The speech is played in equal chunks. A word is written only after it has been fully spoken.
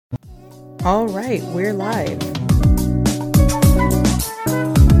All right, we're live.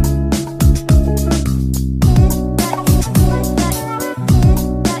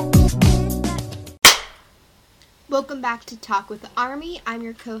 Welcome back to Talk with the Army. I'm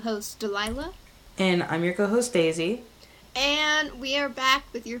your co-host, Delilah. And I'm your co-host, Daisy. And we are back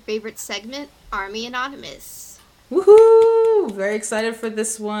with your favorite segment, Army Anonymous. Woohoo! Very excited for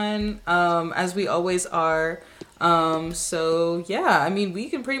this one, as we always are. So yeah, I mean, we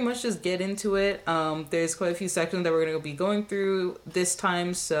can pretty much just get into it. There's quite a few sections that we're going to be going through this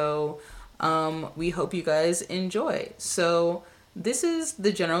time, so we hope you guys enjoy. So this is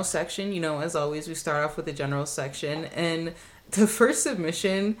the general section. As always, we start off with the general section, and the first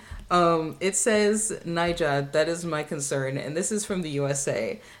submission, it says, Naija, that is my concern, and this is from the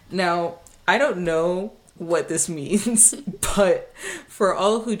USA. Now, I don't know what this means, but for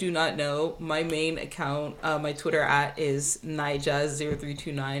all who do not know, my main account, my Twitter @ is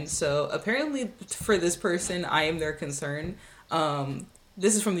Naija0329. So apparently for this person, I am their concern.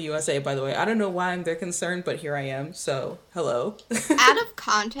 This is from the USA, by the way. I don't know why I'm their concern, but here I am. So hello. Out of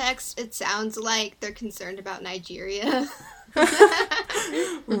context, it sounds like they're concerned about Nigeria.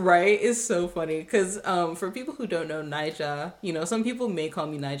 Right? It's so funny because for people who don't know Naija, some people may call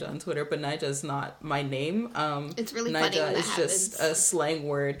me Naija on Twitter, but Naija is not my name. It's really Naija funny when that is happens. just a slang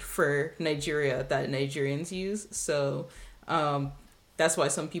word for Nigeria that Nigerians use. So that's why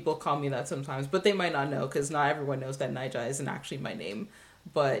some people call me that sometimes, but they might not know because not everyone knows that Naija isn't actually my name.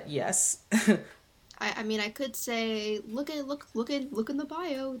 But yes. I mean, I could say, look in the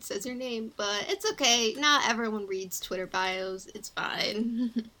bio. It says your name, but it's okay. Not everyone reads Twitter bios. It's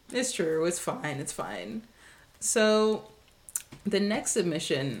fine. It's true. It's fine. It's fine. So, the next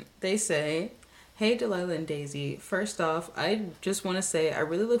submission, they say, "Hey, Delilah and Daisy. First off, I just want to say I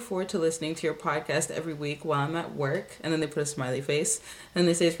really look forward to listening to your podcast every week while I'm at work." And then they put a smiley face. And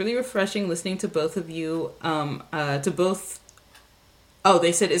they say it's really refreshing listening to both of you.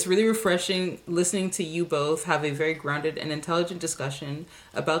 They said it's really refreshing listening to you both have a very grounded and intelligent discussion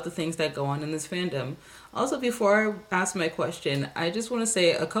about the things that go on in this fandom. Also, before I ask my question, I just want to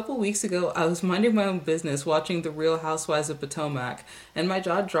say a couple weeks ago, I was minding my own business watching The Real Housewives of Potomac, and my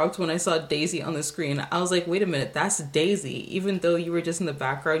jaw dropped when I saw Daisy on the screen. I was like, wait a minute, that's Daisy. Even though you were just in the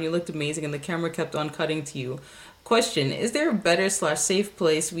background, you looked amazing and the camera kept on cutting to you. Question, is there a better / safe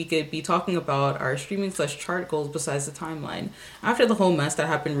place we could be talking about our streaming / chart goals besides the timeline? After the whole mess that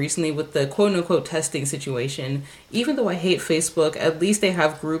happened recently with the quote unquote testing situation, even though I hate Facebook, at least they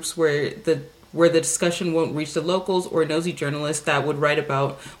have groups where the discussion won't reach the locals or nosy journalists that would write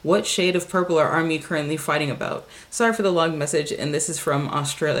about what shade of purple our army currently fighting about. Sorry for the long message, and this is from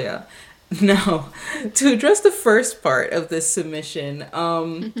Australia. Now, to address the first part of this submission,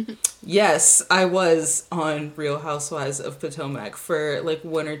 yes, I was on Real Housewives of Potomac for like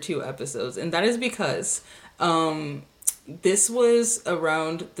 1 or 2 episodes, and that is because this was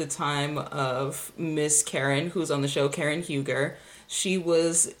around the time of Miss Karen, who's on the show, Karen Huger. She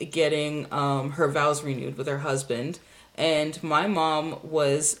was getting her vows renewed with her husband, and my mom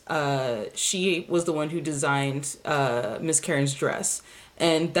was, she was the one who designed Miss Karen's dress.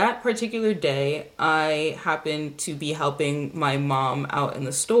 And that particular day, I happened to be helping my mom out in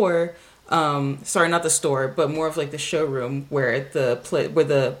the store. Sorry, not the store, but more of like the showroom where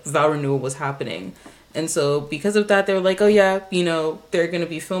the vow renewal was happening. And so because of that, they were like, oh yeah, they're going to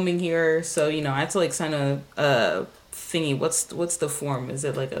be filming here. So, I had to like sign a thingy. What's the form? Is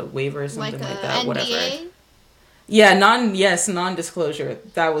it like a waiver or something like that? NDA? Whatever. Yeah, non-disclosure.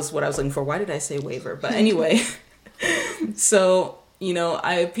 That was what I was looking for. Why did I say waiver? But anyway, so,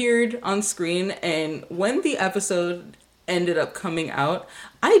 I appeared on screen, and when the episode ended up coming out,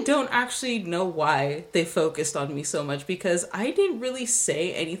 I don't actually know why they focused on me so much, because I didn't really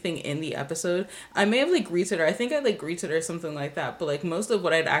say anything in the episode. I may have like greeted her. I think I like greeted her or something like that, but like most of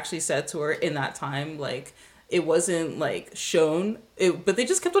what I'd actually said to her in that time, like it wasn't like shown, but they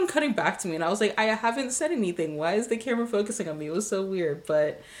just kept on cutting back to me, and I was like, I haven't said anything. Why is the camera focusing on me? It was so weird.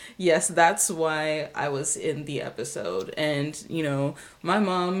 But yes, that's why I was in the episode. And my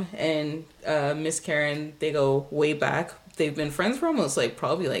mom and Miss Karen, they go way back. They've been friends for almost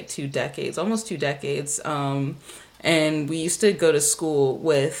probably 2 decades, almost 2 decades. And we used to go to school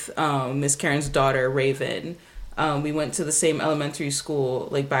with Miss Karen's daughter, Raven. We went to the same elementary school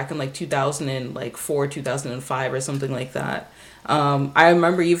back in 2004, 2005 or something like that. I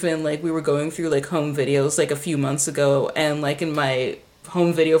remember even we were going through home videos a few months ago, and in my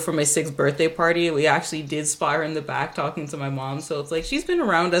home video for my 6th birthday party. We actually did spot her in the back talking to my mom. So it's like she's been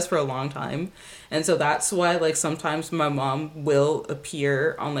around us for a long time. And so that's why like sometimes my mom will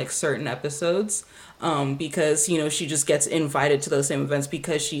appear on like certain episodes because, you know, she just gets invited to those same events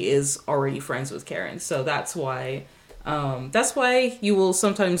because she is already friends with Karen. So that's why you will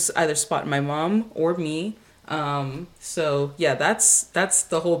sometimes either spot my mom or me. So yeah, that's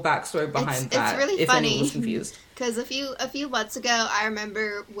the whole backstory behind that. It's really if funny. anyone was confused. Because a few months ago, I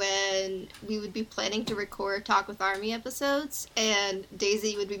remember when we would be planning to record Talk with Army episodes, and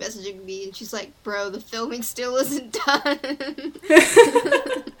Daisy would be messaging me, and she's like, "Bro, the filming still isn't done."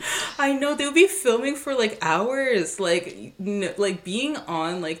 I know, they'll be filming for like hours, like like being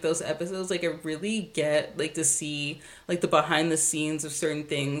on like those episodes. Like I really get like to see like the behind the scenes of certain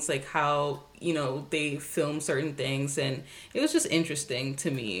things, like how, you know, they film certain things, and it was just interesting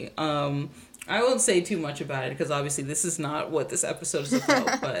to me. I won't say too much about it because obviously this is not what this episode is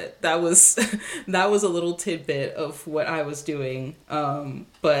about, but that was a little tidbit of what I was doing.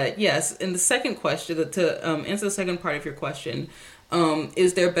 But yes, in the second question, to answer the second part of your question,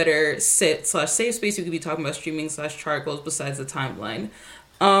 is there better safe space you could be talking about streaming / chart goals besides the timeline?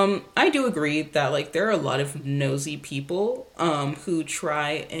 I do agree that like there are a lot of nosy people who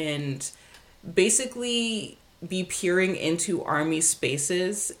try and basically be peering into Army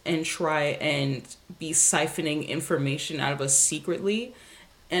spaces and try and be siphoning information out of us secretly.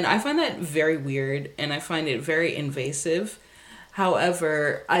 And I find that very weird, and I find it very invasive.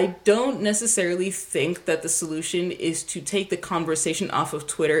 However, I don't necessarily think that the solution is to take the conversation off of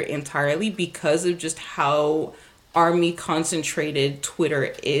Twitter entirely because of just how Army concentrated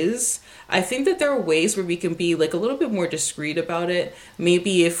Twitter is. I think that there are ways where we can be like a little bit more discreet about it.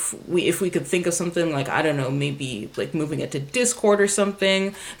 Maybe if we could think of something like, I don't know, maybe like moving it to Discord or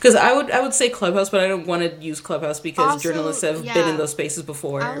something. Because I would say Clubhouse, but I don't want to use Clubhouse because also, journalists have been in those spaces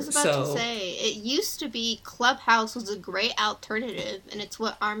before. I was about to say, it used to be Clubhouse was a great alternative, and it's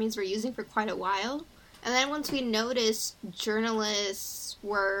what armies were using for quite a while. And then once we noticed journalists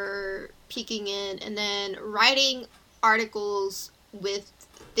were peeking in and then writing articles with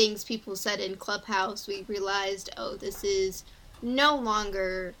things people said in Clubhouse, we realized, oh, this is no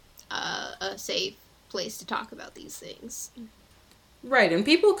longer a safe place to talk about these things. Right, and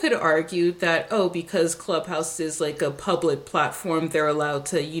people could argue that, oh, because Clubhouse is like a public platform, they're allowed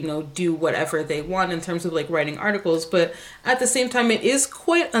to, you know, do whatever they want in terms of like writing articles. But at the same time, it is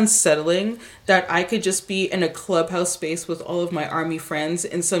quite unsettling that I could just be in a Clubhouse space with all of my Army friends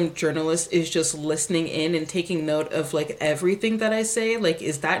and some journalist is just listening in and taking note of like everything that I say. Like,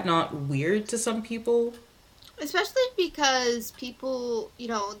 is that not weird to some people? Especially because people, you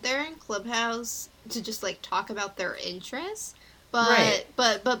know, they're in Clubhouse to just like talk about their interests. But,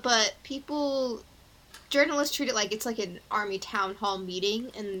 right. but people, journalists treat it like it's like an Army town hall meeting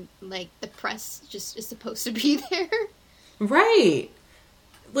and like the press just is supposed to be there. Right.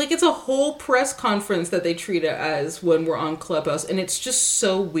 Like it's a whole press conference that they treat it as when we're on Clubhouse, and it's just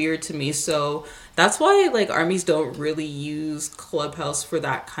so weird to me. So that's why like armies don't really use Clubhouse for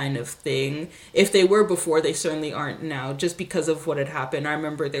that kind of thing. If they were before, they certainly aren't now, just because of what had happened. I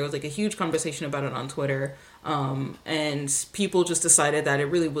remember there was like a huge conversation about it on Twitter. And people just decided that it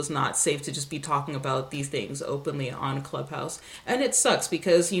really was not safe to just be talking about these things openly on Clubhouse. And it sucks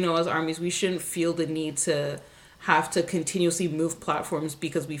because, you know, as armies, we shouldn't feel the need to have to continuously move platforms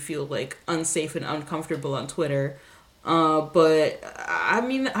because we feel like unsafe and uncomfortable on Twitter. But I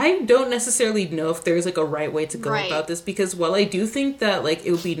mean, I don't necessarily know if there's like a right way to go about this, because while I do think that like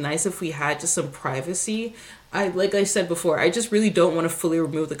it would be nice if we had just some privacy, like I said before, I just really don't want to fully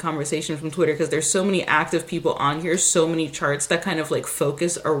remove the conversation from Twitter because there's so many active people on here, so many charts that kind of like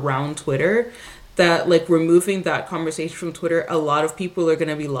focus around Twitter, that like removing that conversation from Twitter, a lot of people are going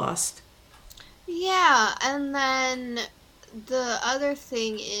to be lost. Yeah, and then the other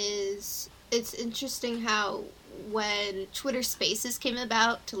thing is, it's interesting how when Twitter Spaces came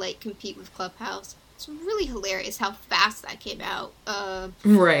about to like compete with Clubhouse, it's really hilarious how fast that came out.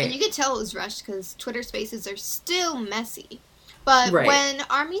 Right. And you could tell it was rushed because Twitter Spaces are still messy. But right. when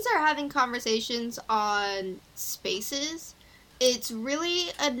armies are having conversations on Spaces, it's really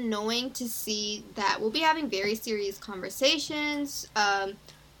annoying to see that we'll be having very serious conversations.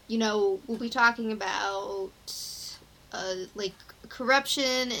 You know, we'll be talking about like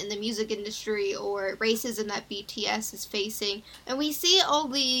corruption in the music industry or racism that BTS is facing, and we see all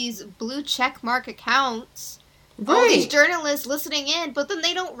these blue checkmark accounts, all these journalists listening in, but then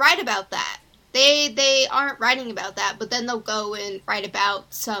they don't write about that. They aren't writing about that, but then they'll go and write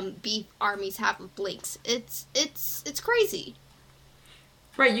about some beef armies have with blinks. It's crazy.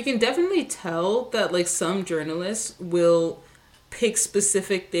 Right, you can definitely tell that like some journalists will pick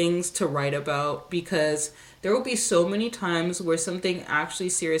specific things to write about, because there will be so many times where something actually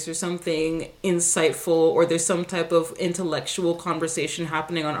serious or something insightful, or there's some type of intellectual conversation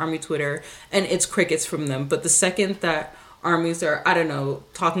happening on Army Twitter, and it's crickets from them. But the second that armies are, I don't know,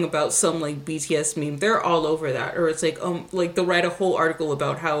 talking about some like BTS meme, they're all over that. Or it's like they'll write a whole article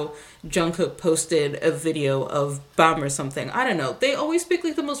about how Jungkook posted a video of Bam or something. I don't know. They always pick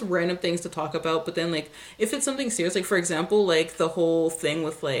like the most random things to talk about, but then like if it's something serious, like for example, like the whole thing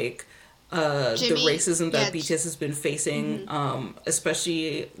with like the racism that BTS has been facing,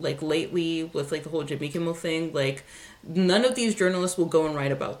 especially like lately with like the whole Jimmy Kimmel thing, like none of these journalists will go and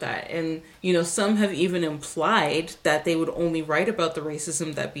write about that. And, you know, some have even implied that they would only write about the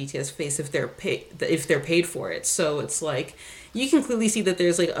racism that BTS face if they're paid for it. So it's like, you can clearly see that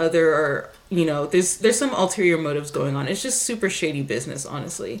there's like other, you know, there's some ulterior motives going on. It's just super shady business,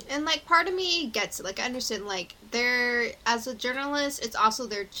 honestly. And like part of me gets it. Like I understand, like they're, as a journalist, it's also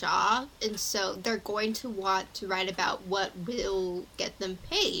their job, and so they're going to want to write about what will get them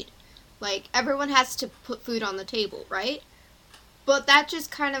paid. Like, everyone has to put food on the table, right? But that just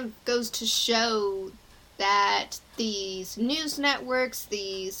kind of goes to show that these news networks,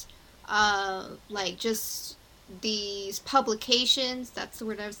 these, just these publications, that's the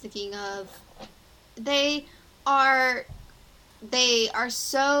word I was thinking of, they are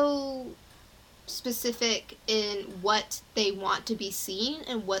so specific in what they want to be seen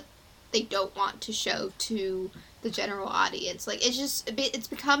and what they don't want to show to the general audience. Like, it's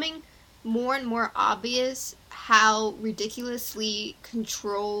becoming more and more obvious how ridiculously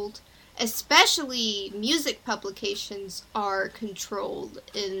controlled, especially music publications are controlled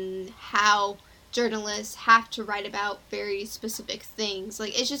in how journalists have to write about very specific things.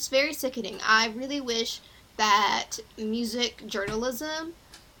 Like, it's just very sickening. I really wish that music journalism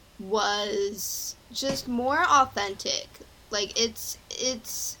was just more authentic. Like,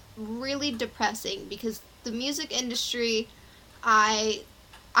 it's really depressing because the music industry, I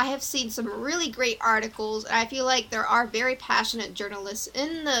have seen some really great articles, and I feel like there are very passionate journalists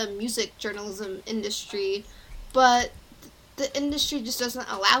in the music journalism industry, but the industry just doesn't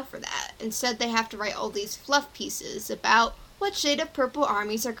allow for that. Instead, they have to write all these fluff pieces about what shade of purple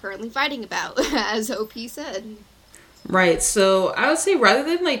armies are currently fighting about, as OP said. Right, so I would say rather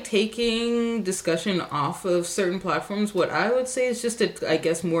than like taking discussion off of certain platforms, what I would say is just to, I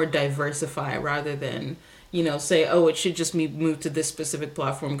guess, more diversify rather than, you know, say, oh, it should just be moved to this specific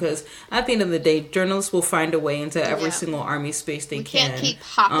platform. Because at the end of the day, journalists will find a way into every single army space they can. We can't keep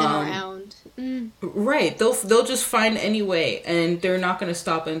hopping around. Right. They'll just find any way, and they're not going to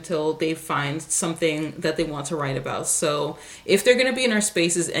stop until they find something that they want to write about. So if they're going to be in our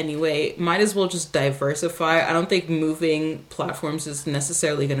spaces anyway, might as well just diversify. I don't think moving platforms is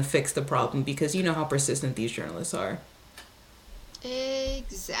necessarily going to fix the problem, because you know how persistent these journalists are.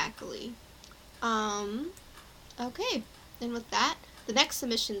 Exactly. Okay. And with that, the next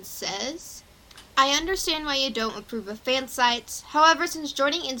submission says, I understand why you don't approve of fan sites. However, since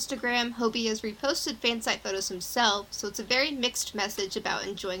joining Instagram, Hobie has reposted fan site photos himself, so it's a very mixed message about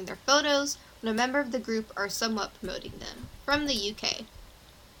enjoying their photos when a member of the group are somewhat promoting them. From the UK.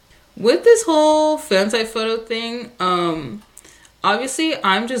 With this whole fan site photo thing, obviously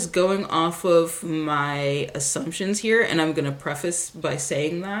I'm just going off of my assumptions here, and I'm going to preface by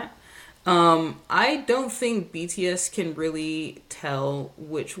saying that I don't think BTS can really tell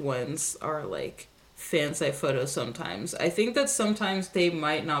which ones are like fan site photos sometimes. I think that sometimes they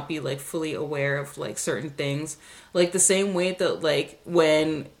might not be like fully aware of like certain things. Like the same way that like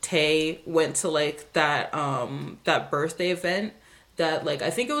when Tae went to like that birthday event that like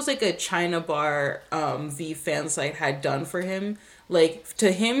I think it was like a China bar the fan site had done for him. Like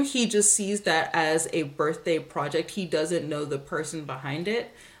to him, he just sees that as a birthday project. He doesn't know the person behind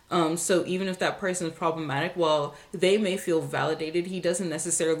it. So even if that person is problematic, well, they may feel validated. He doesn't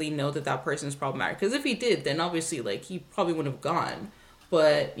necessarily know that that person is problematic. Because if he did, then obviously, like, he probably wouldn't have gone.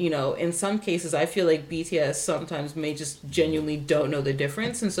 But, you know, in some cases, I feel like BTS sometimes may just genuinely don't know the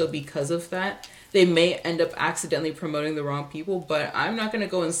difference. And so because of that, they may end up accidentally promoting the wrong people. But I'm not going to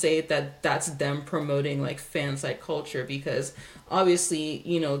go and say that that's them promoting, like, fan site culture. Because obviously,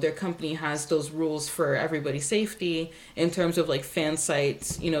 you know, their company has those rules for everybody's safety in terms of, like, fan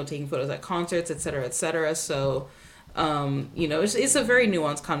sites, you know, taking photos at concerts, et cetera, et cetera. So, you know, it's a very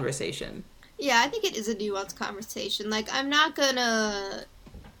nuanced conversation. Yeah, I think it is a nuanced conversation. Like, I'm not gonna,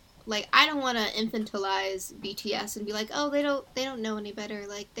 like, I don't want to infantilize BTS and be like, oh, they don't know any better.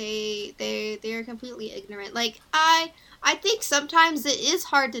 Like, they're completely ignorant. Like, I think sometimes it is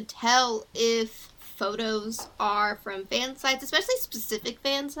hard to tell if photos are from fan sites, especially specific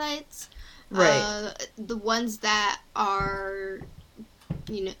fan sites. Right. The ones that are,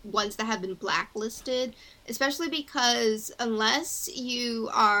 ones that have been blacklisted, especially because unless you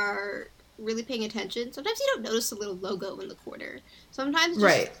are really paying attention, sometimes you don't notice a little logo in the corner. Sometimes it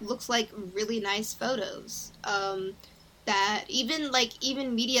Right. just looks like really nice photos that even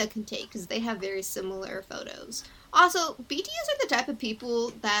media can take because they have very similar photos. Also, BTS are the type of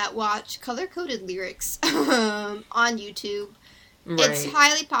people that watch color-coded lyrics on YouTube. Right. It's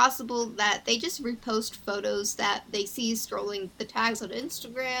highly possible that they just repost photos that they see scrolling the tags on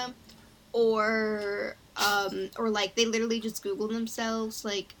Instagram, or like they literally just Google themselves.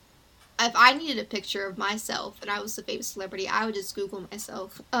 Like, if I needed a picture of myself and I was a famous celebrity, I would just Google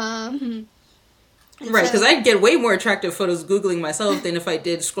myself. Right, because I'd get way more attractive photos Googling myself than if I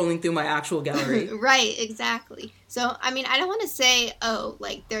did scrolling through my actual gallery. Right, exactly. So, I mean, I don't want to say,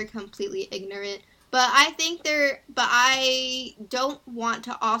 like, they're completely ignorant, but I don't want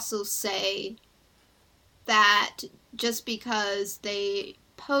to also say that just because they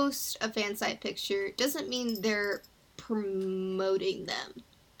post a fan site picture doesn't mean they're promoting them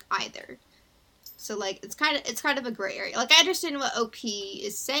either. So, like, it's kind of a gray area. Like, I understand what OP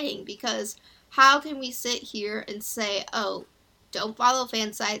is saying, because how can we sit here and say, oh, don't follow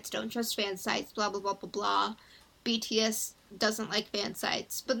fan sites, don't trust fan sites, blah, blah, blah, blah, blah. BTS doesn't like fan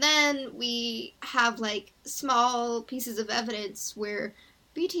sites. But then we have, like, small pieces of evidence where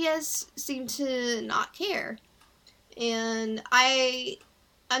BTS seem to not care. And I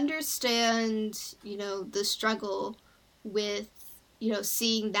understand, the struggle with,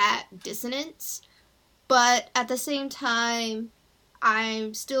 seeing that dissonance. But at the same time,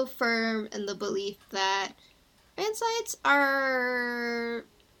 I'm still firm in the belief that fan sites are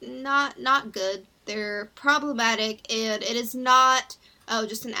not good. They're problematic, and it is not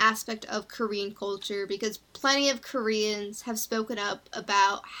just an aspect of Korean culture, because plenty of Koreans have spoken up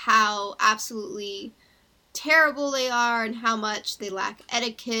about how absolutely terrible they are and how much they lack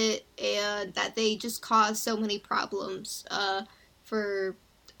etiquette, and that they just cause so many problems for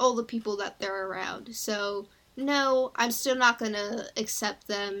all the people that they're around. So no, I'm still not going to accept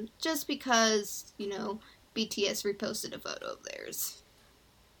them just because, BTS reposted a photo of theirs.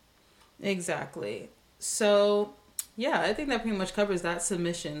 Exactly. So, yeah, I think that pretty much covers that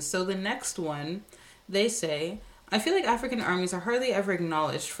submission. So the next one, they say, I feel like African armies are hardly ever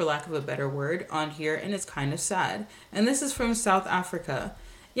acknowledged, for lack of a better word, on here, and it's kind of sad. And this is from South Africa.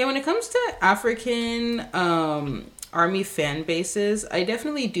 Yeah, when it comes to African army fan bases, I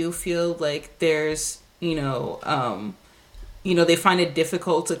definitely do feel like there's, they find it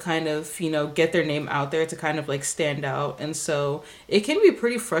difficult to kind of, get their name out there, to kind of like stand out. And so it can be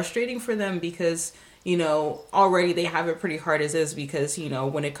pretty frustrating for them because, already they have it pretty hard as is, because,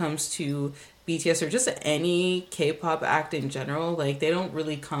 when it comes to BTS or just any K-pop act in general, like they don't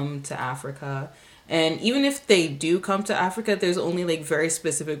really come to Africa. And even if they do come to Africa, there's only like very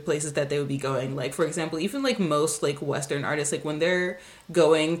specific places that they would be going. Like, for example, even like most like Western artists, like when they're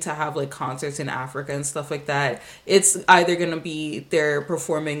going to have like concerts in Africa and stuff like that, it's either going to be they're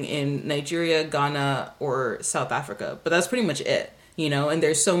performing in Nigeria, Ghana, or South Africa. But that's pretty much it, and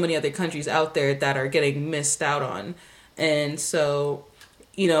there's so many other countries out there that are getting missed out on. And so,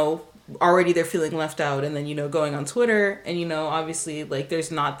 already they're feeling left out, and then going on Twitter, and obviously like there's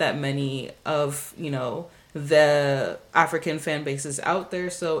not that many of the African fan bases out there,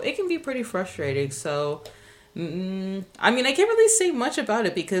 so it can be pretty frustrating. So I mean, I can't really say much about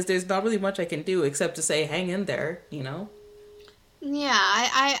it because there's not really much I can do except to say hang in there. Yeah,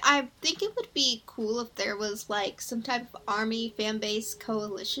 I think it would be cool if there was like some type of army fan base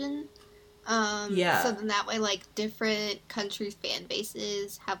coalition. Yeah. So then that way, like, different countries' fan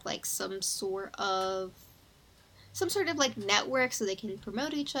bases have, like, some sort of, like, network so they can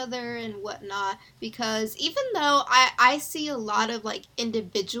promote each other and whatnot. Because even though I see a lot of, like,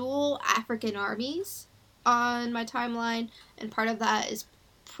 individual African armies on my timeline, and part of that is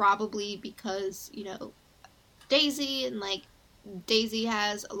probably because, Daisy, and, like, Daisy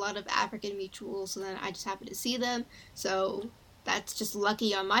has a lot of African mutuals, and then I just happen to see them. So that's just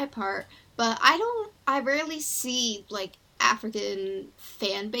lucky on my part. But I rarely see, like, African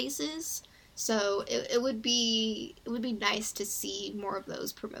fan bases, so it would be nice to see more of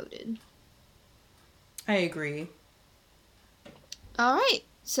those promoted. I agree. Alright,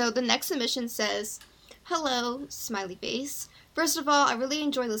 so the next submission says, hello, smiley face. First of all, I really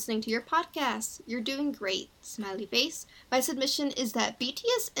enjoy listening to your podcast. You're doing great, smiley face. My submission is that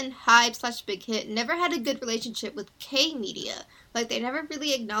BTS and HYBE/Big Hit never had a good relationship with K-media. Like, they never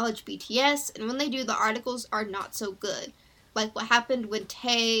really acknowledge BTS, and when they do, the articles are not so good. Like what happened with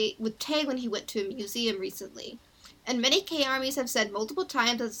Tae when he went to a museum recently. And many K-armies have said multiple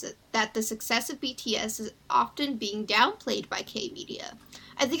times that the success of BTS is often being downplayed by K-media.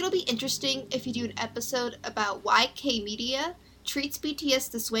 I think it'll be interesting if you do an episode about why K-media treats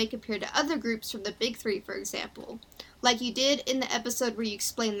BTS this way compared to other groups from the Big Three, for example. Like you did in the episode where you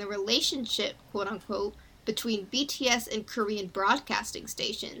explained the relationship, quote-unquote, between BTS and Korean broadcasting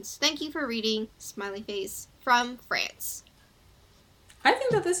stations. Thank you for reading, smiley face, from France. I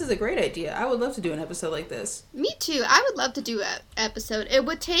think that this is a great idea. I would love to do an episode like this. Me too. I would love to do an episode. It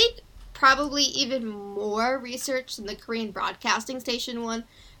would take probably even more research than the Korean broadcasting station one,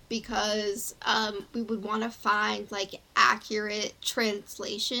 because we would want to find like accurate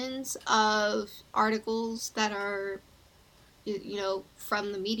translations of articles that are, you know,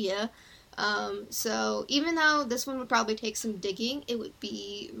 from the media. So even though this one would probably take some digging, it would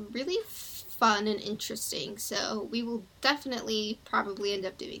be really fun and interesting. So we will definitely probably end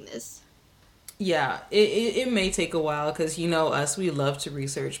up doing this. Yeah, it may take a while because, you know, us, we love to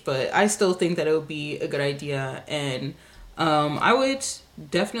research, but I still think that it would be a good idea. And I would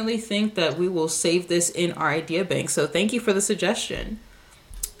definitely think that we will save this in our idea bank. So thank you for the suggestion.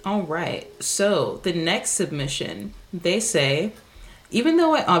 All right. So the next submission, they say, even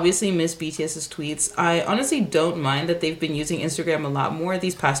though I obviously miss BTS's tweets, I honestly don't mind that they've been using Instagram a lot more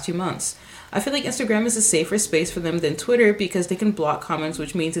these past 2 months. I feel like Instagram is a safer space for them than Twitter because they can block comments,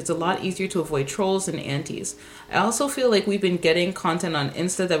 which means it's a lot easier to avoid trolls and antis. I also feel like we've been getting content on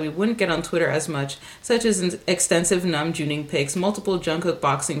Insta that we wouldn't get on Twitter as much, such as extensive Namjooning pics, multiple Jungkook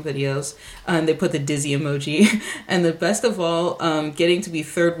boxing videos, and they put the dizzy emoji, and the best of all, getting to be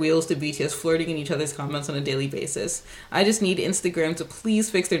third wheels to BTS flirting in each other's comments on a daily basis. I just need Instagram to please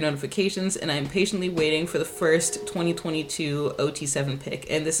fix their notifications, and I'm patiently waiting for the first 2022 OT7 pic,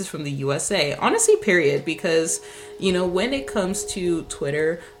 and this is from the USA. Honestly, period, because, you know, when it comes to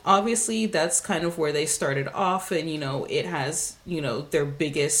Twitter, obviously that's kind of where they started off, and, you know, it has, you know, their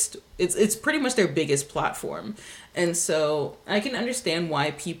biggest, it's pretty much their biggest platform. And so I can understand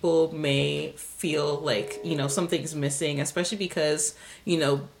why people may feel like, you know, something's missing, especially because, you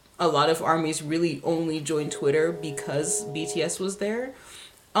know, a lot of armies really only joined Twitter because BTS was there.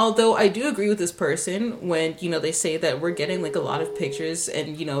 Although I do agree with this person when, you know, they say that we're getting like a lot of pictures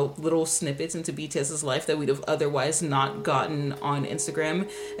and, you know, little snippets into BTS's life that we'd have otherwise not gotten on Instagram,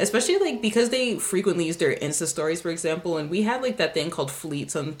 especially like because they frequently use their Insta stories, for example. And we had like that thing called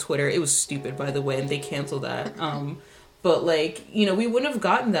Fleets on Twitter. It was stupid, by the way, and they canceled that. But, like, you know, we wouldn't have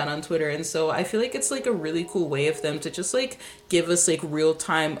gotten that on Twitter. And so I feel like it's, like, a really cool way of them to just, like, give us, like,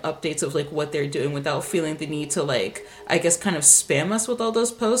 real-time updates of, like, what they're doing without feeling the need to, like, I guess kind of spam us with all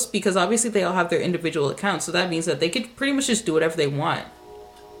those posts. Because obviously they all have their individual accounts. So that means that they could pretty much just do whatever they want.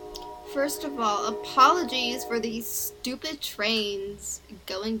 First of all, apologies for these stupid trains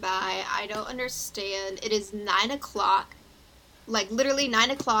going by. I don't understand. It is 9 o'clock. Like, literally 9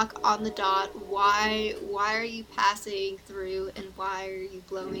 o'clock on the dot. Why are you passing through, and why are you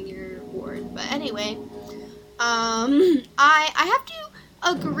blowing your horn? But anyway, I have to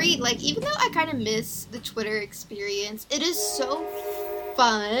agree, like, even though I kind of miss the Twitter experience, it is so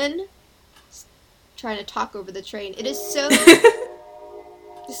fun. Trying to talk over the train. It is so...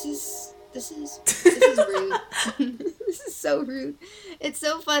 This is rude. This is so rude. It's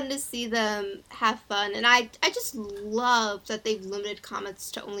so fun to see them have fun, and I just love that they've limited comments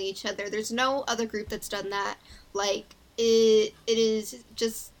to only each other. There's no other group that's done that. Like, it is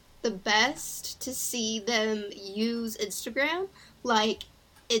just the best to see them use Instagram like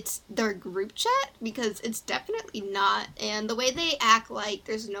it's their group chat, because it's definitely not. And the way they act like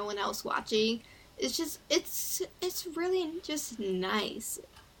there's no one else watching, it's just, it's really just nice.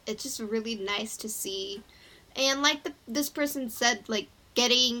 It's just really nice to see. And like this person said, like,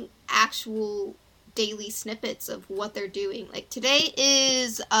 getting actual daily snippets of what they're doing. Like, today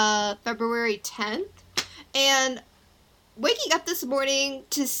is February 10th, and waking up this morning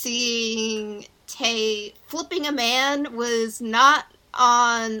to seeing Tae flipping a man was not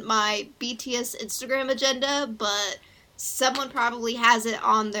on my BTS Instagram agenda, but someone probably has it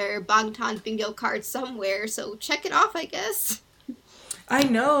on their Bangtan bingo card somewhere, so check it off, I guess. I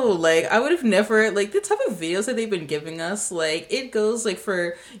know, like, I would have never, like, the type of videos that they've been giving us, like, it goes, like,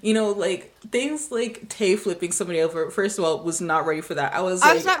 for, you know, like, things like Tae flipping somebody over, first of all, was not ready for that. I was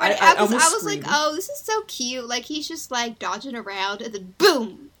not ready. I was like, oh, this is so cute. Like, he's just, like, dodging around, and then,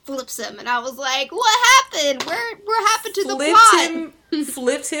 boom, flips him. And I was like, what happened? Where happened to the plot?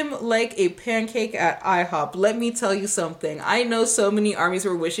 Flipped him like a pancake at IHOP. Let me tell you something. I know so many armies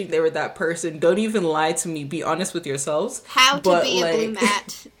were wishing they were that person. Don't even lie to me. Be honest with yourselves. How to be a blue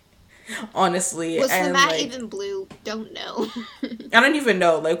mat. Honestly. Was the And mat like, even blue? Don't know. I don't even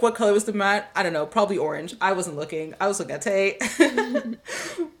know, like, what color was the mat? I don't know, probably orange. I wasn't looking. I was looking at Tay.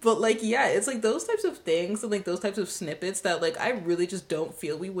 But, like, yeah, it's, like, those types of things and, like, those types of snippets that, like, I really just don't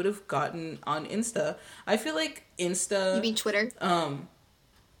feel we would have gotten on Insta. I feel like Insta... You mean Twitter?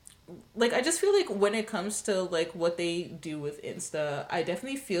 Like, I just feel like when it comes to, like, what they do with Insta, I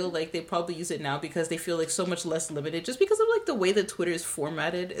definitely feel like they probably use it now because they feel, like, so much less limited just because of, like, the way that Twitter is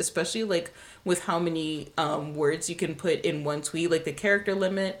formatted, especially, like, with how many words you can put in one tweet, like, the character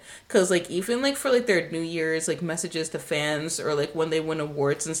limit. Because, like, even, like, for, like, their New Year's, like, messages to fans or, like, when they win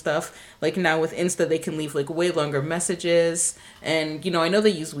awards and stuff, like, now with Insta, they can leave, like, way longer messages. And, you know, I know they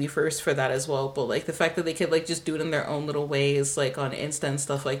use WeFirst for that as well, but, like, the fact that they could, like, just do it in their own little ways, like, on Insta and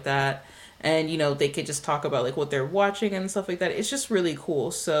stuff like that. And, you know, they could just talk about, like, what they're watching and stuff like that. It's just really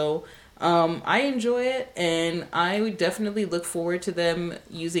cool. So, I enjoy it, and I would definitely look forward to them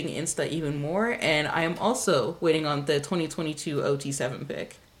using Insta even more. And I am also waiting on the 2022 OT7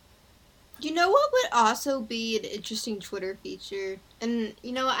 pick. You know what would also be an interesting Twitter feature? And,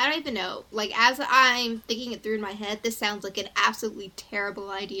 you know, I don't even know. Like, as I'm thinking it through in my head, this sounds like an absolutely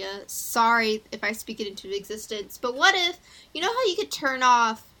terrible idea. Sorry if I speak it into existence. But what if, you know how you could turn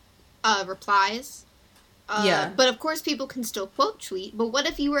off replies? Yeah. But of course people can still quote tweet. But what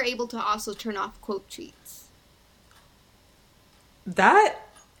if you were able to also turn off quote tweets? That,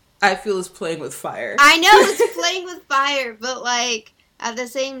 I feel, is playing with fire. I know it's playing with fire, but, like, at the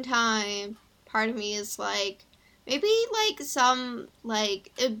same time, part of me is like, maybe, like, some,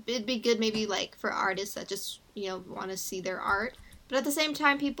 like, it'd be good maybe, like, for artists that just, you know, want to see their art. But at the same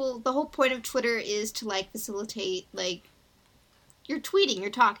time, the whole point of Twitter is to, like, facilitate, like, you're tweeting, you're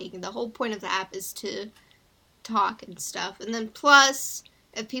talking, and the whole point of the app is to talk and stuff. And then plus,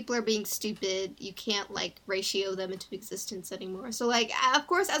 if people are being stupid, you can't, like, ratio them into existence anymore. So, like, of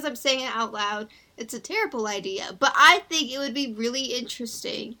course, as I'm saying it out loud, it's a terrible idea. But I think it would be really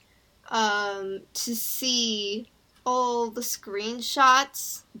interesting to see all the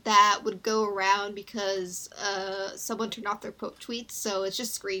screenshots that would go around because someone turned off their quote tweets. So it's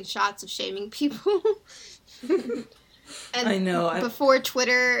just screenshots of shaming people. And I know. Before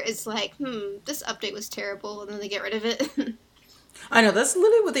Twitter is like, this update was terrible, and then they get rid of it. I know, that's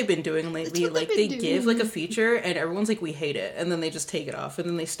literally what they've been doing lately. Like, they give, like, a feature, and everyone's like, we hate it, and then they just take it off, and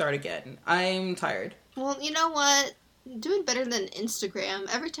then they start again. I'm tired. Well, you know what? Doing better than Instagram.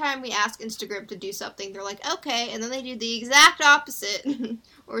 Every time we ask Instagram to do something, they're like, okay, and then they do the exact opposite.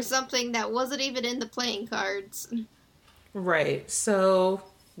 Or something that wasn't even in the playing cards. Right. So,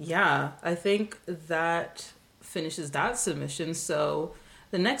 yeah, I think that finishes that submission. So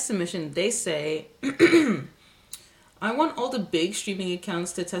the next submission, they say, I want all the big streaming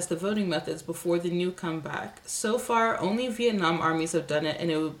accounts to test the voting methods before the new comeback. So far, only Vietnam armies have done it, and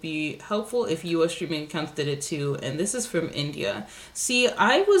it would be helpful if US streaming accounts did it too. And this is from India. See,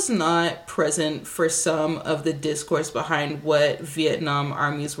 I was not present for some of the discourse behind what Vietnam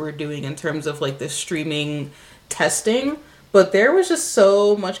armies were doing in terms of, like, the streaming testing. But there was just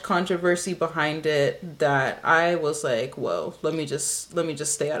so much controversy behind it that I was like, whoa, let me just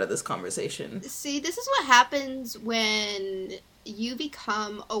stay out of this conversation. See, this is what happens when you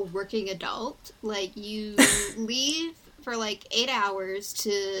become a working adult. Like, you leave for, like, 8 hours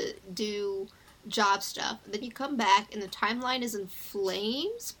to do job stuff. Then you come back and the timeline is in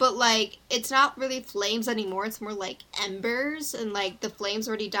flames, but, like, it's not really flames anymore. It's more like embers, and, like, the flames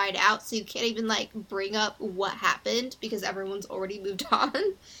already died out, so you can't even, like, bring up what happened because everyone's already moved on.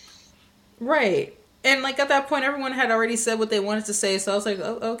 Right. And, like, at that point, everyone had already said what they wanted to say, so I was like,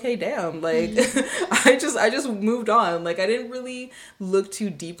 oh, okay, damn. Like, I just moved on. Like, I didn't really look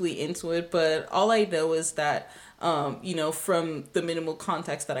too deeply into it, but all I know is that, you know, from the minimal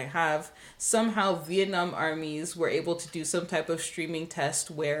context that I have, somehow Vietnam armies were able to do some type of streaming test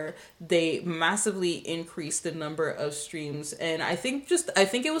where they massively increased the number of streams. And I think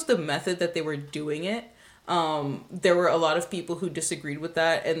it was the method that they were doing it. There were a lot of people who disagreed with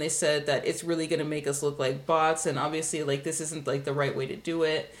that, and they said that it's really going to make us look like bots, and obviously, like, this isn't, like, the right way to do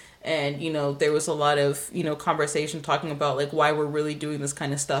it. And, you know, there was a lot of, you know, conversation talking about, like, why we're really doing this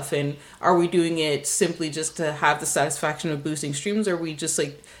kind of stuff, and are we doing it simply just to have the satisfaction of boosting streams, or are we just,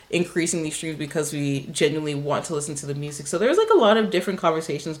 like, increasing these streams because we genuinely want to listen to the music? So there's, like, a lot of different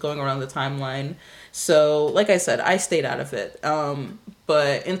conversations going around the timeline. So, like I said, I stayed out of it.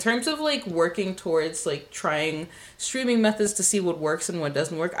 But in terms of, like, working towards, like, trying streaming methods to see what works and what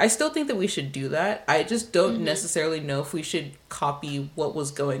doesn't work, I still think that we should do that. I just don't necessarily know if we should copy what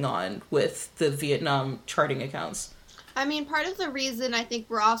was going on with the Vietnam charting accounts. I mean, part of the reason I think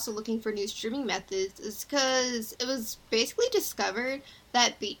we're also looking for new streaming methods is because it was basically discovered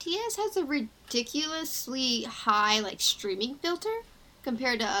that BTS has a ridiculously high, like, streaming filter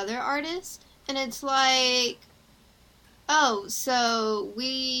compared to other artists. And it's like, oh, so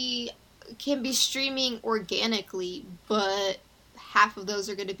we can be streaming organically, but half of those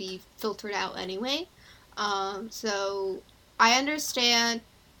are going to be filtered out anyway. So I understand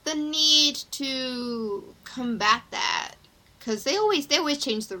the need to combat that because they always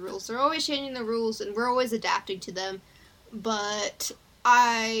change the rules. They're always changing the rules, and we're always adapting to them. But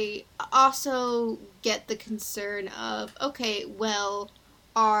I also get the concern of, okay, well,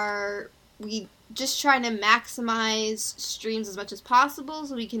 are we just trying to maximize streams as much as possible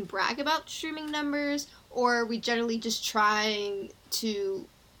so we can brag about streaming numbers, or are we generally just trying to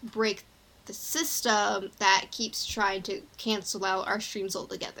break the system that keeps trying to cancel out our streams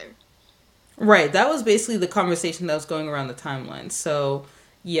altogether? Right, that was basically the conversation that was going around the timeline. So,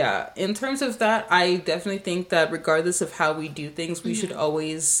 yeah, in terms of that, I definitely think that regardless of how we do things, we should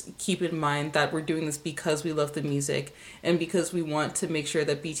always keep in mind that we're doing this because we love the music and because we want to make sure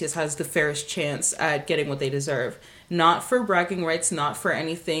that BTS has the fairest chance at getting what they deserve. Not for bragging rights, not for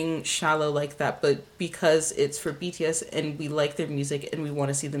anything shallow like that, but because it's for BTS and we like their music and we want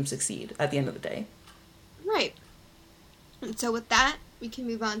to see them succeed at the end of the day. Right. And so with that, we can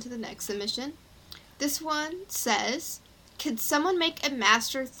move on to the next submission. This one says, could someone make a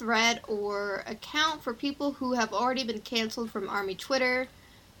master thread or account for people who have already been canceled from ARMY Twitter,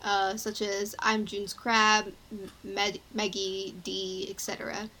 such as I'm June's Crab, Maggie D,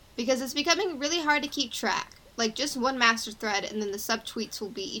 etc.? Because it's becoming really hard to keep track. Like, just one master thread, and then the subtweets will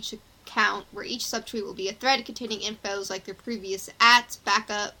be each account, where each subtweet will be a thread containing infos like their previous ats,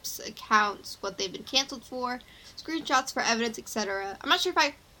 backups, accounts, what they've been canceled for, screenshots for evidence, etc. I'm not sure if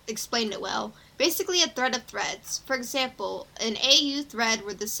I explained it well. Basically, a thread of threads. For example, an AU thread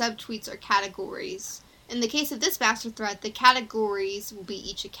where the subtweets are categories. In the case of this master thread, the categories will be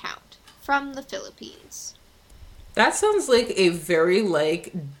each account. From the Philippines. That sounds like a very,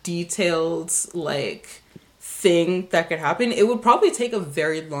 like, detailed, like, thing that could happen. It would probably take a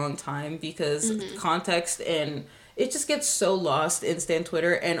very long time because context and it just gets so lost in Stan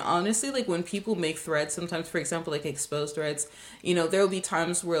Twitter. And honestly, like, when people make threads, sometimes, for example, like exposed threads, you know, there will be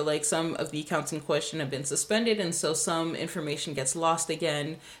times where, like, some of the accounts in question have been suspended, and so some information gets lost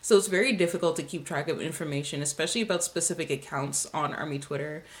again. So it's very difficult to keep track of information, especially about specific accounts on ARMY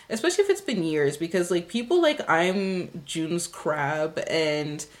Twitter, especially if it's been years, because, like, people like I'm June's Crab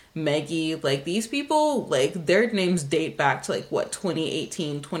and Maggie, like, these people, like, their names date back to, like, what,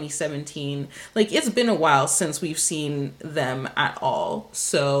 2018, 2017. Like, it's been a while since we've seen them at all.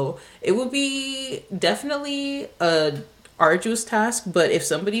 So it would be definitely a arduous task, but if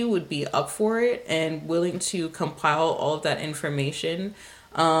somebody would be up for it and willing to compile all of that information,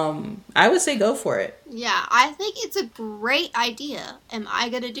 I would say go for it. Yeah, I think it's a great idea. Am I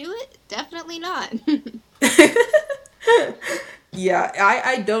gonna do it? Definitely not. Yeah,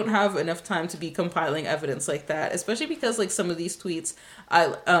 I don't have enough time to be compiling evidence like that, especially because, like, some of these tweets,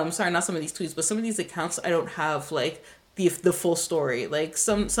 sorry, not some of these tweets, but some of these accounts, I don't have, like, the full story. Like,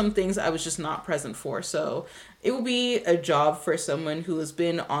 some things I was just not present for, so it will be a job for someone who has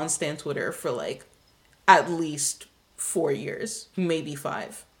been on Stan Twitter for, like, at least 4 years, maybe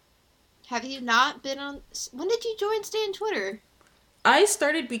 5. Have you not been on... When did you join Stan Twitter? I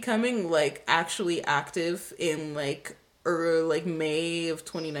started becoming, like, actually active in, like, or like May of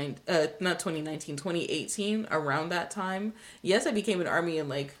 2018, around that time. Yes, I became an ARMY in,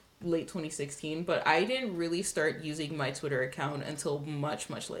 like, late 2016, but I didn't really start using my Twitter account until much,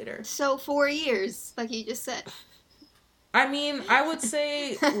 much later. So 4 years, like you just said. I mean, I would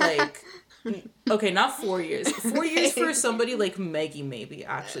say, like, okay, not 4 years. 4 years for somebody like Maggie, maybe,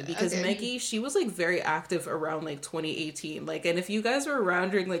 actually. Because Maggie, she was, like, very active around, like, 2018. Like, and if you guys were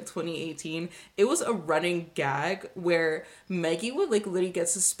around during, like, 2018, it was a running gag where Maggie would, like, literally get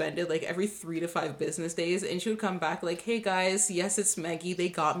suspended, like, every 3 to 5 business days. And she would come back, like, hey, guys, yes, it's Maggie. They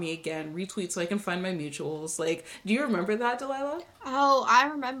got me again. Retweet so I can find my mutuals. Like, do you remember that, Delilah? Oh, I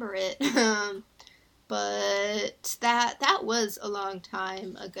remember it. But that was a long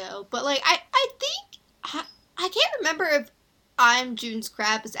time ago. But, like, I think I can't remember if I'm June's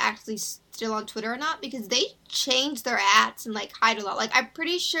Crab is actually still on Twitter or not, because they changed their ads and, like, hide a lot. Like, I'm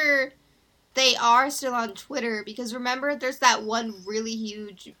pretty sure they are still on Twitter, because remember there's that one really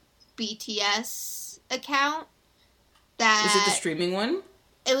huge BTS account that... Is it the streaming one?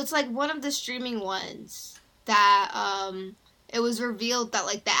 It was, like, one of the streaming ones that, it was revealed that,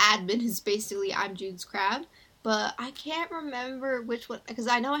 like, the admin is basically I'm June's Crab, but I can't remember which one, because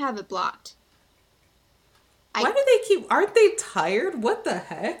I know I have it blocked. I Why do they keep? Aren't they tired? What the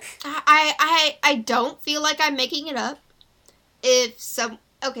heck? I don't feel like I'm making it up.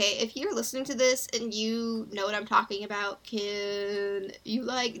 If you're listening to this and you know what I'm talking about, can you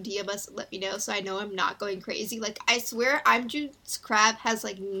like DM us and let me know so I know I'm not going crazy? Like, I swear I'm June's Crab has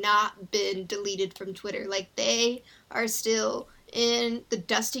like not been deleted from Twitter. Like, they are still in the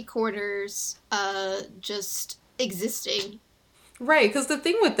dusty corners, just existing. Right, because the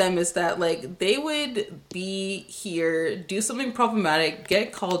thing with them is that, like, they would be here, do something problematic,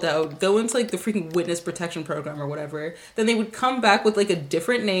 get called out, go into, like, the freaking witness protection program or whatever. Then they would come back with, like, a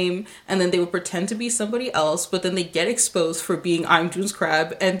different name, and then they would pretend to be somebody else, but then they get exposed for being I'm June's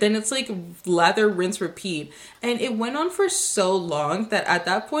Crab, and then it's, like, lather, rinse, repeat. And it went on for so long that at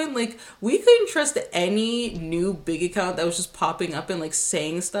that point, like, we couldn't trust any new big account that was just popping up and, like,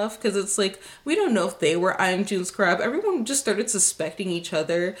 saying stuff, because it's, like, we don't know if they were I'm June's Crab. Everyone just started suspecting each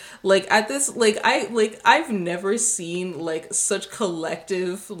other. Like, at this, I've never seen, like, such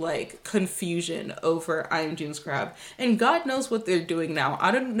collective, like, confusion over I'm June's Crab. And God knows what they're doing now.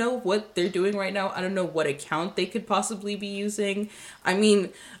 I don't know what they're doing right now. I don't know what account they could possibly be using. I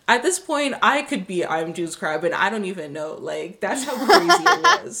mean, at this point, I could be I'm June's Crab, and I don't even know. Like, that's how crazy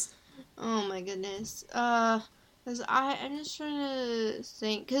it was. Oh my goodness. Cause I'm just trying to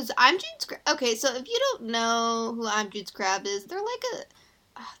think. Cause I'm June's Crab. Okay, so if you don't know who I'm June's Crab is,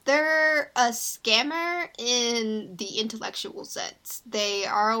 they're a scammer in the intellectual sense. They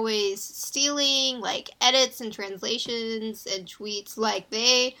are always stealing like edits and translations and tweets. Like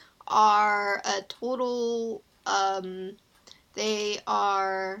they are a total they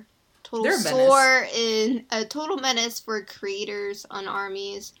are total sore in a total menace for creators on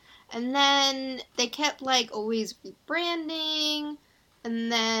armies. And then they kept like always rebranding,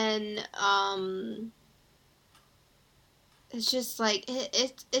 and then it's just like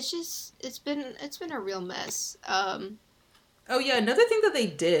it's been a real mess. Oh yeah, another thing that they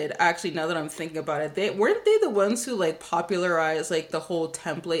did, actually, now that I'm thinking about it, weren't they the ones who like popularized like the whole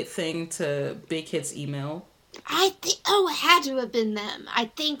template thing to Big Hit's email? It had to have been them.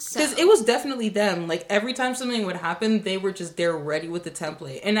 I think so. Because it was definitely them. Like, every time something would happen, they were just there ready with the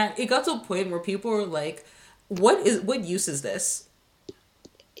template. And it got to a point where people were like, what use is this?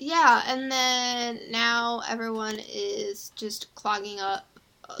 Yeah, and then now everyone is just clogging up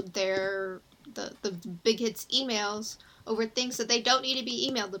the Big Hits emails over things that they don't need to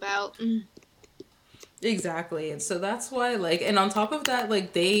be emailed about. Exactly. And so that's why, like, and on top of that,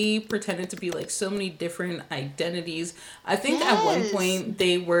 like, they pretended to be, like, so many different identities. I think at one point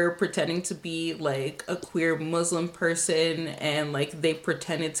they were pretending to be, like, a queer Muslim person, and, like, they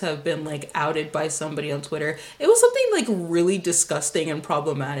pretended to have been, like, outed by somebody on Twitter. It was something, like, really disgusting and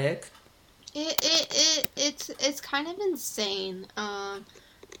problematic. It's kind of insane.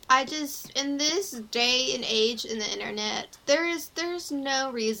 In this day and age in the internet, there's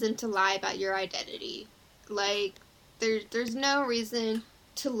no reason to lie about your identity. Like, there's no reason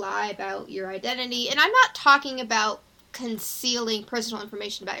to lie about your identity. And I'm not talking about concealing personal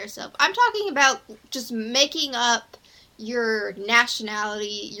information about yourself. I'm talking about just making up your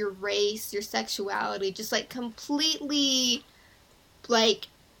nationality, your race, your sexuality, just, like, completely, like,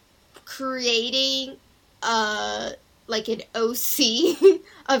 creating like an OC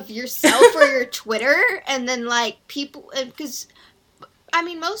of yourself or your Twitter, and then like people, because I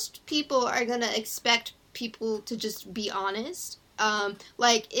mean most people are gonna expect people to just be honest.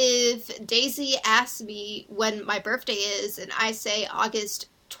 Like if Daisy asks me when my birthday is and I say August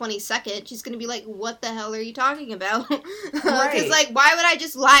 22nd, she's gonna be like, what the hell are you talking about? Because like, why would I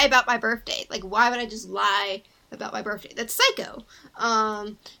just lie about my birthday? Like, why would I just lie about my birthday? That's psycho.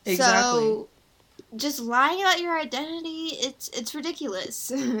 Exactly. So just lying about your identity, it's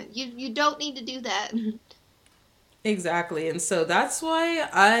ridiculous. You don't need to do that. Exactly. And so that's why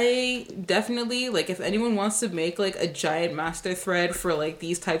I definitely, like, if anyone wants to make, like, a giant master thread for, like,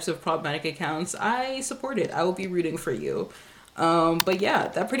 these types of problematic accounts, I support it. I will be rooting for you. But yeah,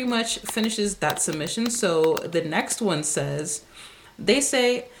 that pretty much finishes that submission. So the next one says, they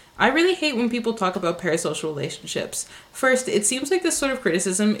say, I really hate when people talk about parasocial relationships. First, it seems like this sort of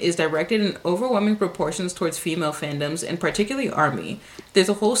criticism is directed in overwhelming proportions towards female fandoms, and particularly ARMY. There's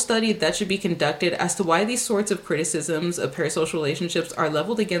a whole study that should be conducted as to why these sorts of criticisms of parasocial relationships are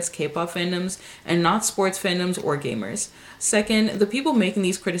leveled against K-pop fandoms and not sports fandoms or gamers. Second, the people making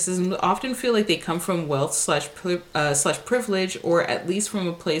these criticisms often feel like they come from wealth slash privilege, or at least from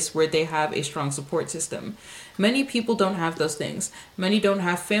a place where they have a strong support system. Many people don't have those things. Many don't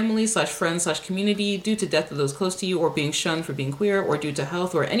have family slash friends slash community due to death of those close to you or being shunned for being queer or due to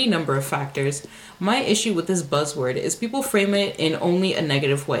health or any number of factors. My issue with this buzzword is people frame it in only a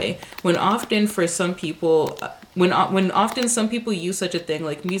negative way, when often for some people when often some people use such a thing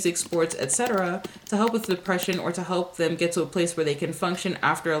like music, sports, etc. to help with depression or to help them get to a place where they can function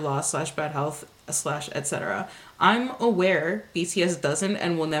after a loss / bad health / etc. I'm aware BTS doesn't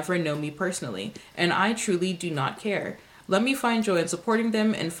and will never know me personally, and I truly do not care. Let me find joy in supporting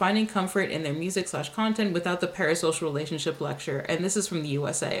them and finding comfort in their music / content without the parasocial relationship lecture. And this is from the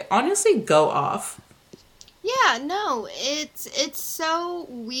USA. Honestly, go off. Yeah, no, it's so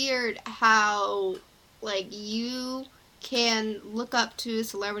weird how like you can look up to a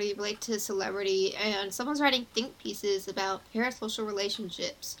celebrity, relate to a celebrity, and someone's writing think pieces about parasocial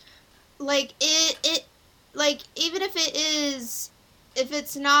relationships. Like it like even if if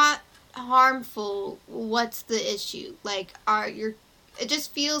it's not harmful, what's the issue? Like it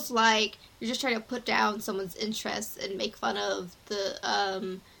just feels like you're just trying to put down someone's interests and make fun of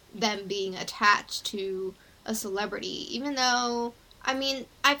them being attached to a celebrity, even though I mean,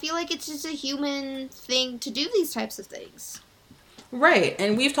 I feel like it's just a human thing to do these types of things. Right,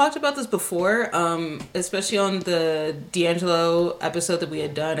 and we've talked about this before, especially on the D'Angelo episode that we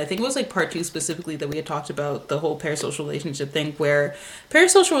had done. I think it was like part 2 specifically that we had talked about the whole parasocial relationship thing, where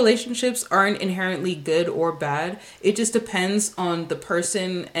parasocial relationships aren't inherently good or bad. It just depends on the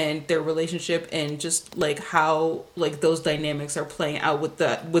person and their relationship and just like how like those dynamics are playing out with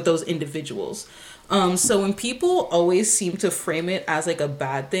those individuals. So when people always seem to frame it as like a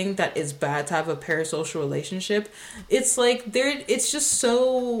bad thing, that it's bad to have a parasocial relationship, it's like it's just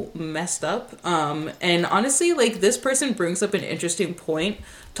so messed up. And honestly, like this person brings up an interesting point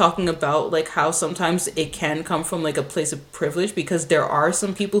talking about like how sometimes it can come from like a place of privilege, because there are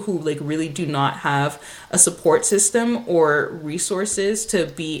some people who like really do not have a support system or resources to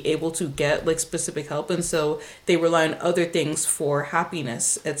be able to get like specific help, and so they rely on other things for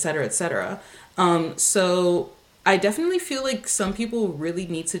happiness, etc., etc. So I definitely feel like some people really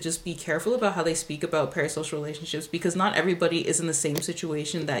need to just be careful about how they speak about parasocial relationships, because not everybody is in the same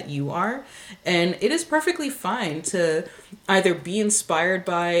situation that you are. And it is perfectly fine to either be inspired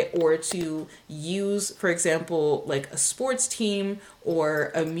by or to use, for example, like a sports team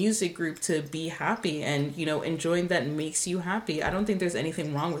or a music group to be happy and, you know, enjoying that makes you happy. I don't think there's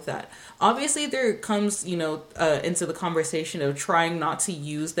anything wrong with that. Obviously, there comes, you know, into the conversation of trying not to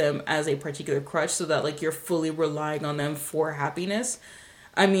use them as a particular crutch so that like you're fully relying on them for happiness.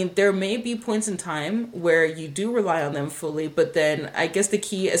 I mean, there may be points in time where you do rely on them fully, but then I guess the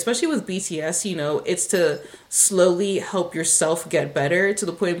key, especially with BTS, you know, it's to slowly help yourself get better to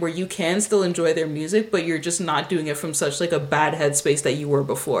the point where you can still enjoy their music, but you're just not doing it from such like a bad headspace that you were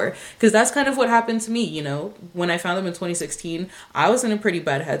before. Because that's kind of what happened to me, you know, when I found them in 2016, I was in a pretty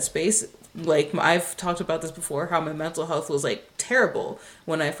bad headspace. Like I've talked about this before, how my mental health was like terrible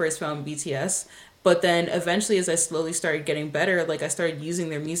when I first found BTS. But then eventually, as I slowly started getting better, like I started using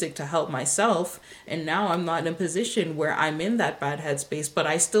their music to help myself. And now I'm not in a position where I'm in that bad headspace, but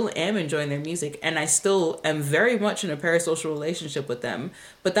I still am enjoying their music. And I still am very much in a parasocial relationship with them.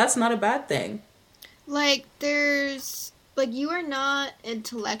 But that's not a bad thing. Like, you are not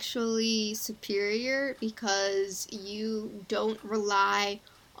intellectually superior because you don't rely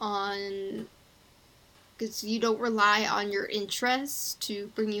on your interests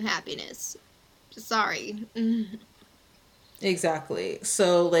to bring you happiness. Sorry. Exactly.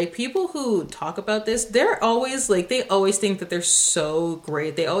 So like people who talk about this, they're always like, they always think that they're so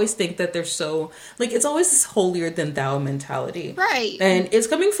great. They always think that they're so like, it's always this holier than thou mentality. Right. And it's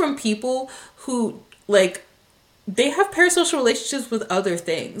coming from people who like, they have parasocial relationships with other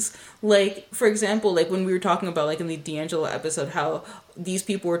things. Like, for example, like when we were talking about like in the D'Angelo episode, how these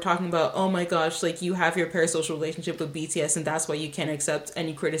people were talking about, oh my gosh, like you have your parasocial relationship with BTS and that's why you can't accept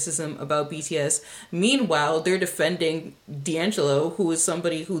any criticism about BTS. Meanwhile, they're defending D'Angelo, who is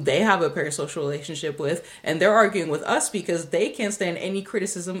somebody who they have a parasocial relationship with, and they're arguing with us because they can't stand any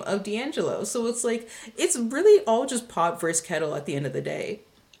criticism of D'Angelo. So it's like, it's really all just pot versus kettle at the end of the day.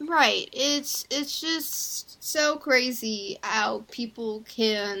 Right. It's just so crazy how people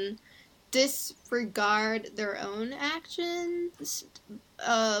can disregard their own actions,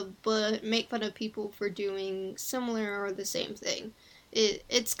 but make fun of people for doing similar or the same thing.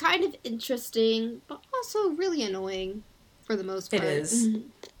 It's kind of interesting, but also really annoying for the most part. It is.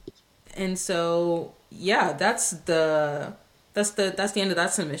 And so, yeah, that's the end of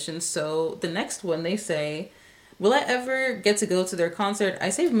that submission. So the next one, they say, will I ever get to go to their concert? I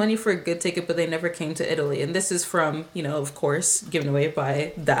saved money for a good ticket, but they never came to Italy. And this is from, you know, of course, given away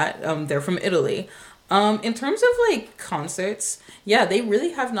by that. They're from Italy. In terms of like concerts, yeah, they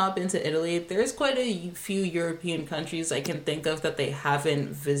really have not been to Italy. There's quite a few European countries I can think of that they haven't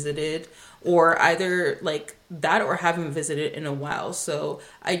visited, or either like that or haven't visited in a while. So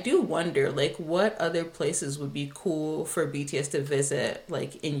I do wonder, like, what other places would be cool for BTS to visit,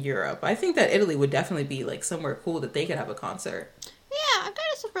 like in Europe. I think that Italy would definitely be like somewhere cool that they could have a concert. Yeah, I'm kind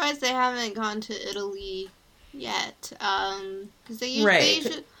of surprised they haven't gone to Italy yet. Because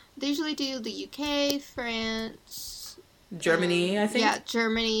Right. they usually do the UK, France, Germany, I think. yeah,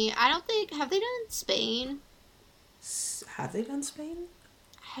 Germany. I don't think have they done Spain? Have they done Spain?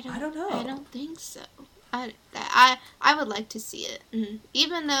 I don't I know. don't think so. I would like to see it.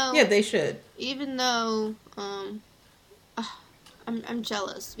 Yeah, they should. Even though I'm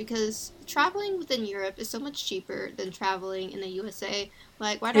jealous because traveling within Europe is so much cheaper than traveling in the USA.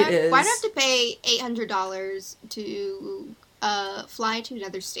 Like, It why do I have is. to pay $800 to fly to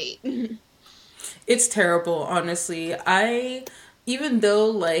another state? It's terrible, honestly. Even though,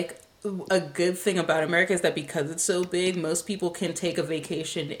 like, a good thing about America is that because it's so big, most people can take a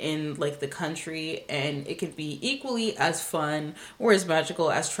vacation in, like, the country, and it can be equally as fun or as magical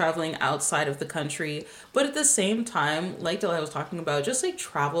as traveling outside of the country. But at the same time, like Della was talking about, just like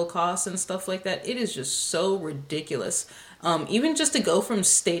travel costs and stuff like that, it is just so ridiculous. Even just to go from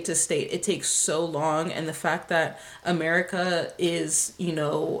state to state, it takes so long. And the fact that America is,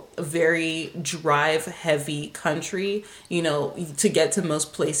 a very drive heavy country, to get to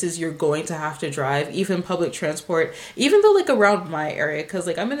most places, you're going to have to drive, even public transport, even though, like, around my area, because,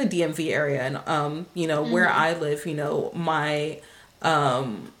 like, I'm in the DMV area and, where Mm-hmm. I live, my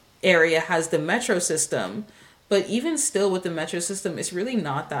area has the metro system. But even still, with the metro system, it's really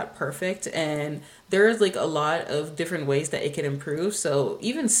not that perfect. And there's like a lot of different ways that it can improve. So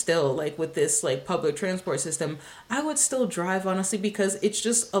even still, like with this like public transport system, I would still drive, honestly, because it's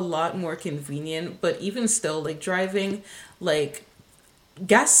just a lot more convenient. But even still, like driving, like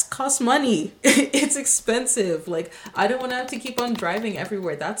gas costs money. It's expensive. Like, I don't want to have to keep on driving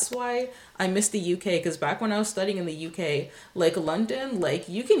everywhere. That's why I miss the UK, because back when I was studying in the UK, like London, like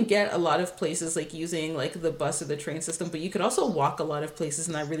you can get a lot of places like using like the bus or the train system, but you could also walk a lot of places,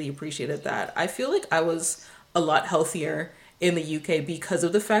 and I really appreciated that. I feel like I was a lot healthier in the UK because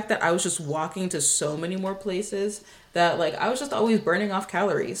of the fact that I was just walking to so many more places, that like I was just always burning off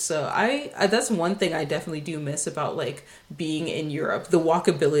calories. So I that's one thing I definitely do miss about like being in Europe, the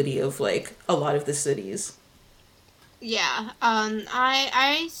walkability of like a lot of the cities. Yeah.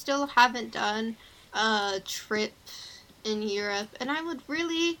 I still haven't done a trip in Europe, and I would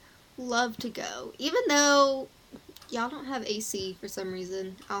really love to go, even though y'all don't have AC for some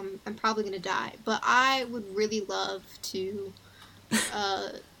reason. I'm probably gonna die, but I would really love to uh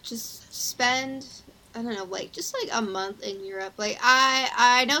just spend, I don't know, like just like a month in Europe. Like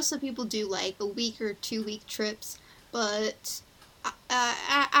I know some people do like a week or 2 week trips, but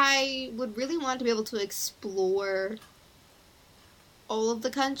I would really want to be able to explore all of the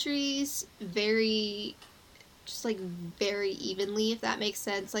countries very, just like very evenly, if that makes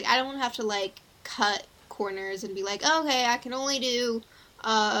sense. Like I don't want to have to like cut corners and be like, okay, I can only do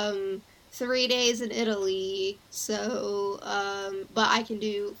um 3 days in Italy, so but I can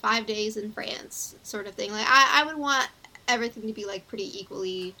do 5 days in France, sort of thing. Like I would want everything to be like pretty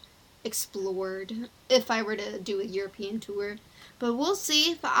equally explored if I were to do a European tour. But we'll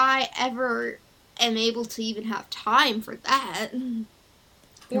see if I ever am able to even have time for that.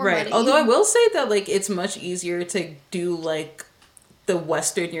 Or Right. Although I money. will say that like it's much easier to do like the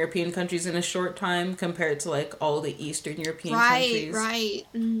Western European countries in a short time compared to like all the Eastern European Right, countries.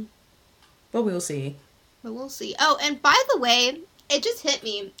 right. But we'll see. But we'll see. Oh, and by the way, it just hit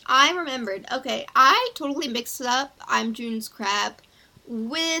me. I remembered. Okay, I totally mixed up I'm June's Crab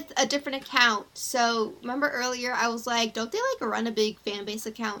with a different account. So remember earlier I was like, don't they like run a big fan base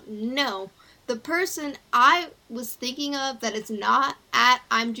account? No. The person I was thinking of that is not at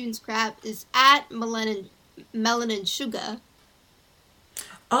I'm June's Crab is at Melanin Sugar.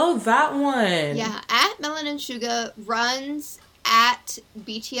 Oh, that one. Yeah, at Melanin Sugar runs at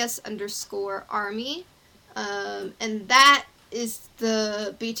BTS underscore army. And that is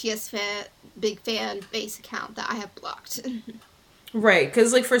the BTS big fan base account that I have blocked. Right,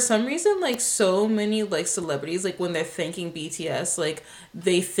 because like for some reason, like so many like celebrities, like when they're thanking BTS, like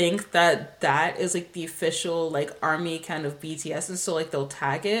they think that that is like the official like army kind of BTS, and so like they'll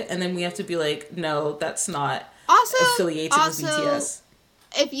tag it, and then we have to be like, no, that's not also, affiliated with also, BTS.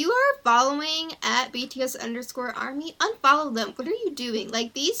 if you are following at BTS underscore army, unfollow them. What are you doing?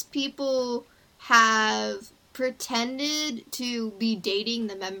 Like, these people have pretended to be dating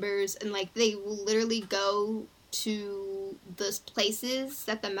the members, and like they will literally go to the places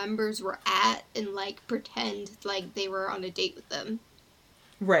that the members were at and, like, pretend like they were on a date with them.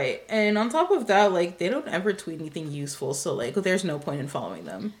 Right. And on top of that, like, they don't ever tweet anything useful, so, like, there's no point in following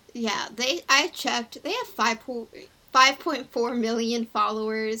them. Yeah, I checked. They have 5.4 million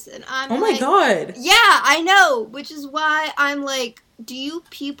followers, and I'm oh my god! Yeah, I know, which is why I'm like, do you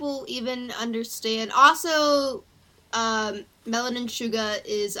people even understand? Also, Melanin Suga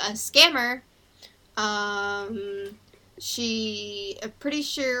is a scammer. I'm pretty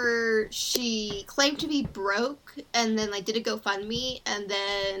sure she claimed to be broke, and then, like, did a GoFundMe, and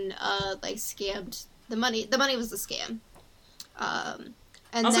then, like, scammed the money. The money was the scam.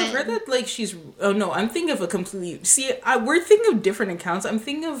 And also, I've heard that, like, she's... Oh, no, I'm thinking of a completely... See, we're thinking of different accounts. I'm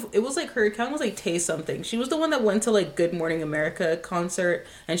thinking of... It was, like, her account was, like, Tay something. She was the one that went to, like, Good Morning America concert,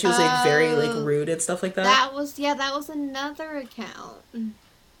 and she was, like, very, like, rude and stuff like that. That was another account.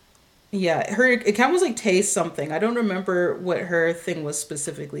 Yeah, her account was, like, Tay something. I don't remember what her thing was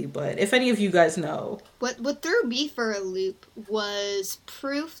specifically, but if any of you guys know. What threw me for a loop was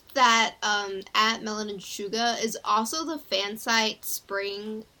proof that at Melanin Suga is also the fan site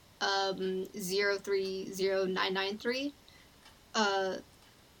Spring 030993,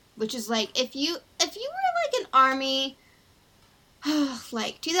 which is, like, if you were, like, an army,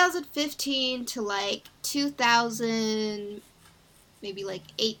 like 2015 to, like, 2000, maybe, like,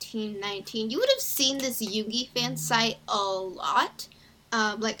 18, 19, you would have seen this Yugi fan site a lot.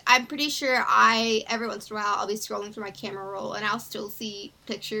 Like, I'm pretty sure every once in a while, I'll be scrolling through my camera roll, and I'll still see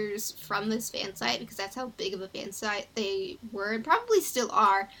pictures from this fan site, because that's how big of a fan site they were, and probably still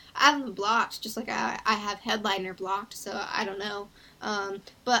are. I have them blocked, just like I have Headliner blocked, so I don't know.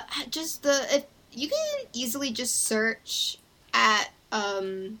 But just if you can easily just search at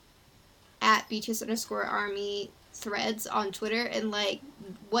BTS_Army threads on Twitter, and, like,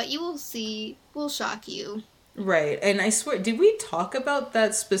 what you will see will shock you. Right, and I swear, did we talk about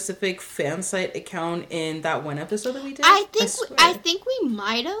that specific fan site account in that one episode that we did? I think we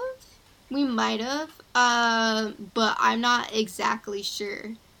might have, but I'm not exactly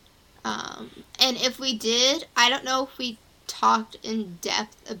sure. And if we did, I don't know if we talked in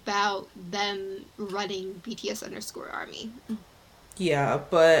depth about them running BTS_Army. Yeah,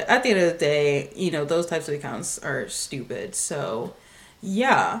 but at the end of the day, you know, those types of accounts are stupid. So,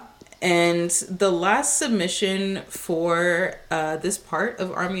 yeah. And the last submission for this part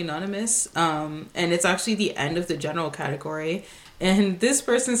of Army Anonymous, and it's actually the end of the general category. And this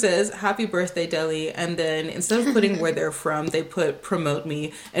person says, "Happy birthday, Deli." And then instead of putting where they're from, they put "promote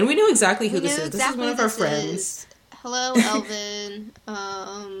me." And we know exactly who this is. This is one of our friends. Hello, Elvin.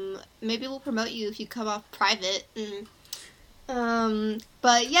 Maybe we'll promote you if you come off private.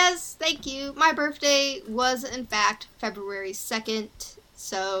 But yes, thank you. My birthday was, in fact, February 2nd.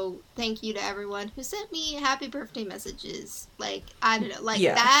 So thank you to everyone who sent me happy birthday messages. Like, I don't know, like,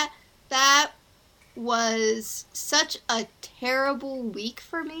 yeah. That was such a terrible week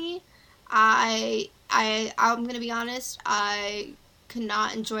for me. I'm gonna be honest, I could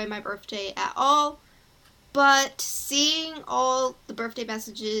not enjoy my birthday at all. But seeing all the birthday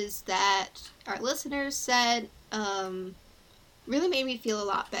messages that our listeners said, really made me feel a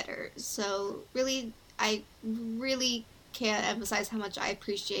lot better. So really, I really can't emphasize how much I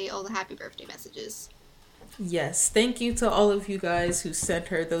appreciate all the happy birthday messages. Yes, thank you to all of you guys who sent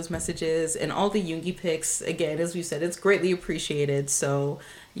her those messages and all the Yoongi pics. Again, as we said, it's greatly appreciated. So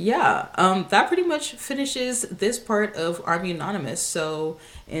yeah, that pretty much finishes this part of Army Anonymous. So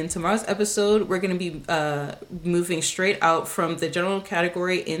in tomorrow's episode, we're going to be moving straight out from the general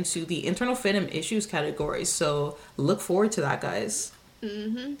category into the internal fandom issues category. So look forward to that, guys.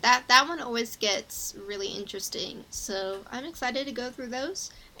 Mm-hmm. That one always gets really interesting. So I'm excited to go through those.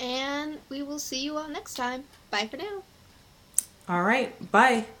 And we will see you all next time. Bye for now. All right.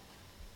 Bye.